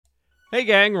Hey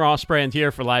gang, Ross Brand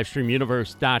here for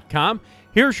LivestreamUniverse.com.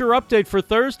 Here's your update for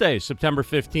Thursday, September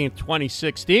 15th,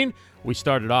 2016. We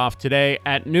started off today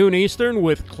at noon Eastern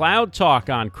with Cloud Talk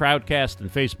on Crowdcast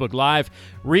and Facebook Live,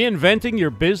 reinventing your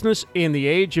business in the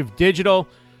age of digital.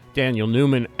 Daniel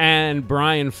Newman and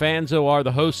Brian Fanzo are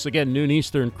the hosts. Again, noon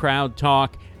Eastern, Crowd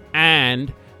Talk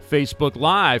and Facebook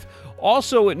Live.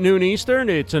 Also at noon Eastern,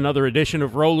 it's another edition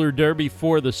of Roller Derby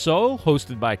for the Soul,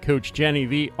 hosted by Coach Jenny,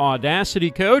 the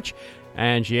Audacity Coach.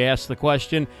 And she asked the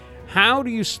question, how do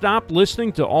you stop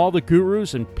listening to all the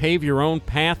gurus and pave your own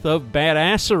path of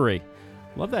badassery?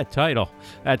 Love that title.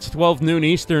 That's 12 noon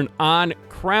Eastern on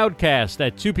Crowdcast.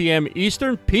 At 2 p.m.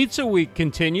 Eastern, Pizza Week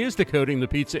continues, decoding the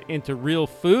pizza into real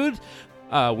food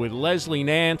with Leslie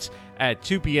Nance at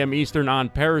 2 p.m. Eastern on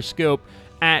Periscope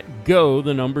at Go,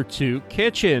 the number 2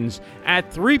 Kitchens.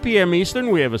 At 3 p.m. Eastern,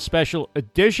 we have a special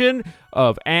edition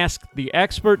of Ask the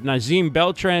Expert. Nazim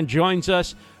Beltran joins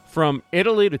us from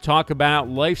Italy to talk about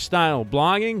lifestyle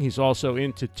blogging. He's also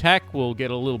into tech. We'll get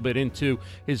a little bit into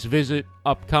his visit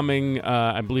upcoming,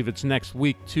 I believe it's next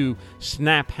week, to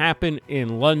Snap Happen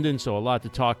in London. So a lot to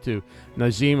talk to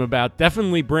Nazim about.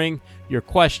 Definitely bring your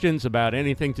questions about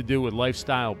anything to do with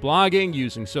lifestyle blogging,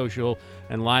 using social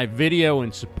and live video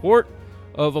in support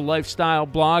of a lifestyle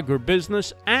blog or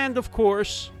business. And, of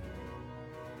course,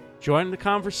 join the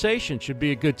conversation. Should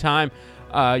be a good time.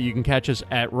 You can catch us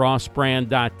at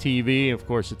rossbrand.tv. Of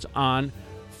course, it's on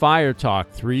Fire Talk,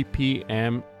 3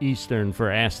 p.m. Eastern for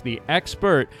Ask the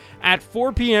Expert. At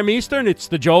 4 p.m. Eastern, it's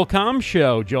the Joel Comm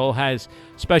Show. Joel has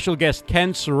special guest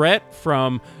Ken Surratt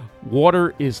from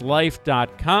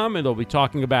waterislife.com, and they'll be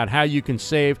talking about how you can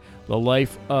save the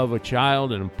life of a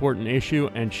child, an important issue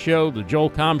and show. The Joel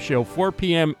Comm Show, 4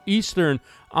 p.m. Eastern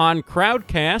on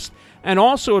Crowdcast. And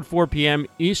also at 4 p.m.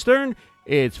 Eastern,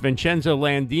 it's Vincenzo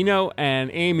Landino and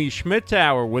Amy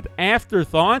Schmittauer with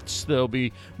Afterthoughts. They'll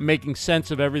be making sense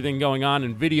of everything going on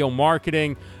in video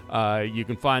marketing. You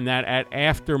can find that at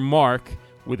Aftermark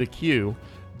with a Q.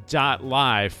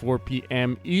 .live, 4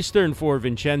 p.m. Eastern for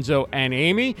Vincenzo and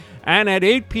Amy. And at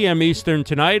 8 p.m. Eastern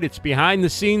tonight, it's Behind the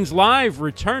Scenes Live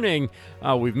returning.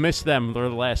 We've missed them for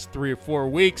the last 3 or 4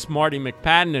 weeks. Marty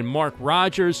McPadden and Mark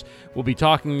Rogers will be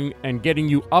talking and getting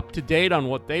you up to date on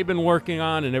what they've been working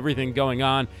on and everything going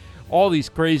on. All these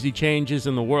crazy changes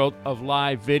in the world of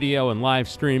live video and live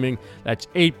streaming. That's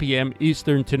 8 p.m.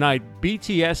 Eastern tonight,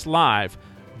 btslive.com.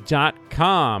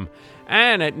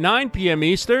 And at 9 p.m.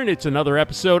 Eastern, it's another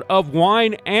episode of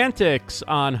Wine Antics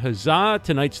on Huzzah.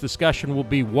 Tonight's discussion will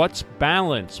be what's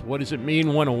balance? What does it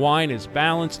mean when a wine is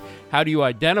balanced? How do you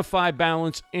identify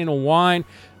balance in a wine?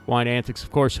 Wine Antics,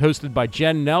 of course, hosted by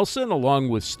Jen Nelson along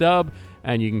with Stubb.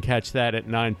 And you can catch that at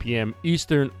 9 p.m.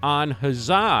 Eastern on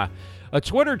Huzzah. A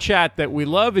Twitter chat that we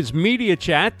love is Media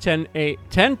Chat, 10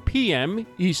 p.m.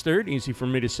 Eastern, easy for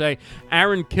me to say.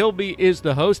 Aaron Kilby is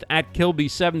the host at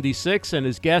Kilby76, and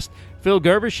his guest, Phil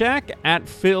Gerbyshak at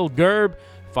Phil Gerb.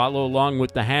 Follow along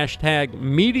with the hashtag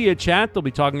Media Chat. They'll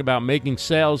be talking about making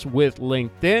sales with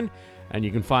LinkedIn, and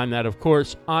you can find that, of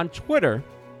course, on Twitter,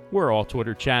 where all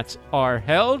Twitter chats are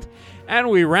held. And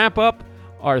we wrap up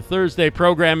our Thursday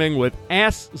programming with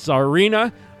Ask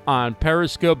Czarina on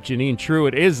Periscope. Janine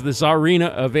Truitt is the Czarina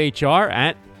of HR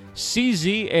at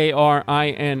CZARINA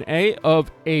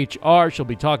of HR. She'll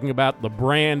be talking about the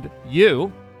brand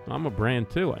you. I'm a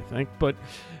brand too, I think, but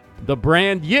the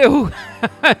brand you.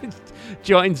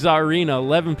 Join Czarina,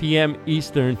 11 p.m.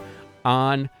 Eastern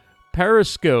on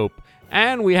Periscope.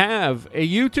 And we have a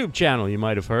YouTube channel you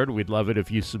might have heard. We'd love it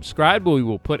if you subscribe. We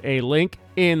will put a link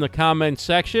in the comment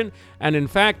section. And in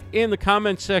fact, in the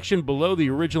comment section below the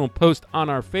original post on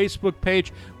our Facebook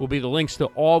page will be the links to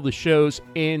all the shows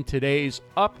in today's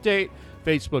update,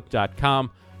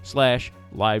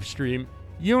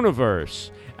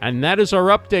 facebook.com/livestreamuniverse. And that is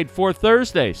our update for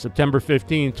Thursday, September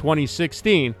 15,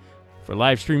 2016. For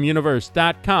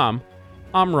LivestreamUniverse.com,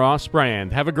 I'm Ross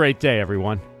Brand. Have a great day,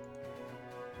 everyone.